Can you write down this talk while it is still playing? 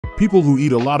People who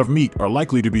eat a lot of meat are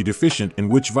likely to be deficient in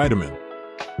which vitamin?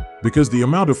 Because the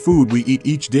amount of food we eat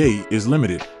each day is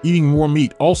limited, eating more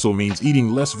meat also means eating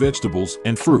less vegetables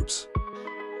and fruits.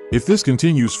 If this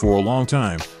continues for a long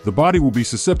time, the body will be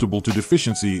susceptible to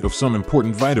deficiency of some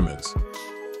important vitamins.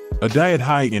 A diet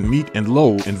high in meat and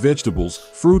low in vegetables,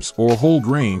 fruits, or whole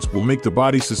grains will make the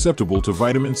body susceptible to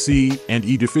vitamin C and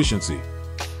E deficiency.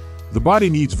 The body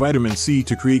needs vitamin C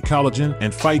to create collagen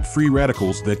and fight free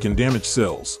radicals that can damage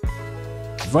cells.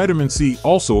 Vitamin C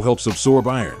also helps absorb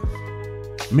iron.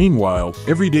 Meanwhile,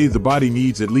 every day the body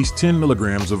needs at least 10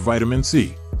 milligrams of vitamin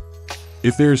C.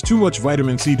 If there is too much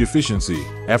vitamin C deficiency,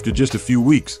 after just a few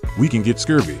weeks, we can get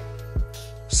scurvy.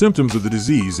 Symptoms of the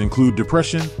disease include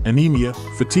depression, anemia,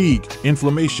 fatigue,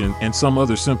 inflammation, and some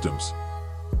other symptoms.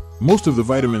 Most of the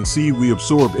vitamin C we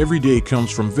absorb every day comes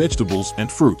from vegetables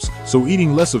and fruits, so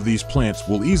eating less of these plants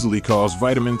will easily cause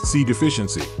vitamin C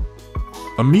deficiency.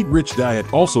 A meat-rich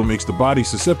diet also makes the body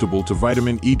susceptible to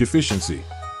vitamin E deficiency.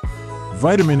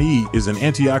 Vitamin E is an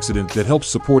antioxidant that helps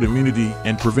support immunity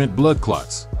and prevent blood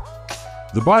clots.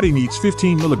 The body needs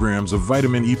 15 milligrams of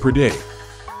vitamin E per day.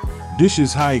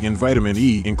 Dishes high in vitamin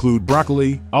E include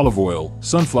broccoli, olive oil,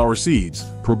 sunflower seeds,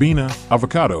 probina,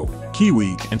 avocado,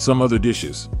 kiwi, and some other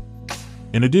dishes.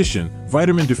 In addition,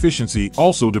 vitamin deficiency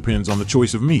also depends on the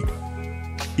choice of meat.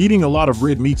 Eating a lot of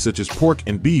red meat such as pork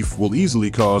and beef will easily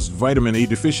cause vitamin A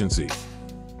deficiency.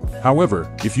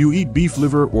 However, if you eat beef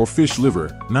liver or fish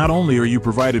liver, not only are you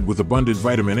provided with abundant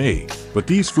vitamin A, but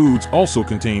these foods also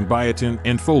contain biotin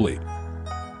and folate.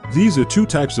 These are two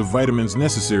types of vitamins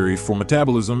necessary for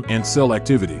metabolism and cell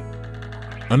activity.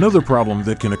 Another problem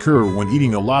that can occur when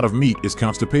eating a lot of meat is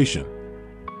constipation.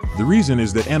 The reason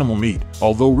is that animal meat,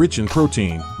 although rich in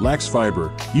protein, lacks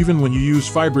fiber, even when you use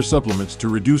fiber supplements to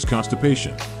reduce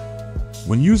constipation.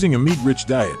 When using a meat-rich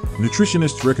diet,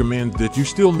 nutritionists recommend that you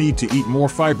still need to eat more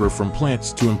fiber from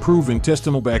plants to improve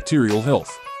intestinal bacterial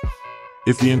health.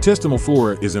 If the intestinal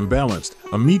flora is imbalanced,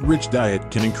 a meat-rich diet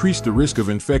can increase the risk of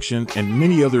infection and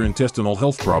many other intestinal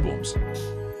health problems.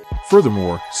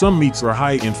 Furthermore, some meats are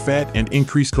high in fat and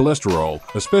increase cholesterol,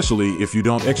 especially if you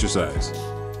don't exercise.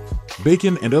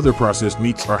 Bacon and other processed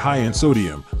meats are high in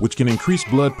sodium, which can increase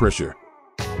blood pressure.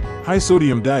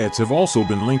 High-sodium diets have also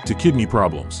been linked to kidney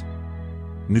problems.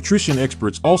 Nutrition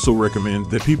experts also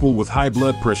recommend that people with high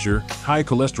blood pressure, high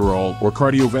cholesterol, or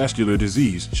cardiovascular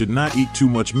disease should not eat too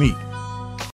much meat,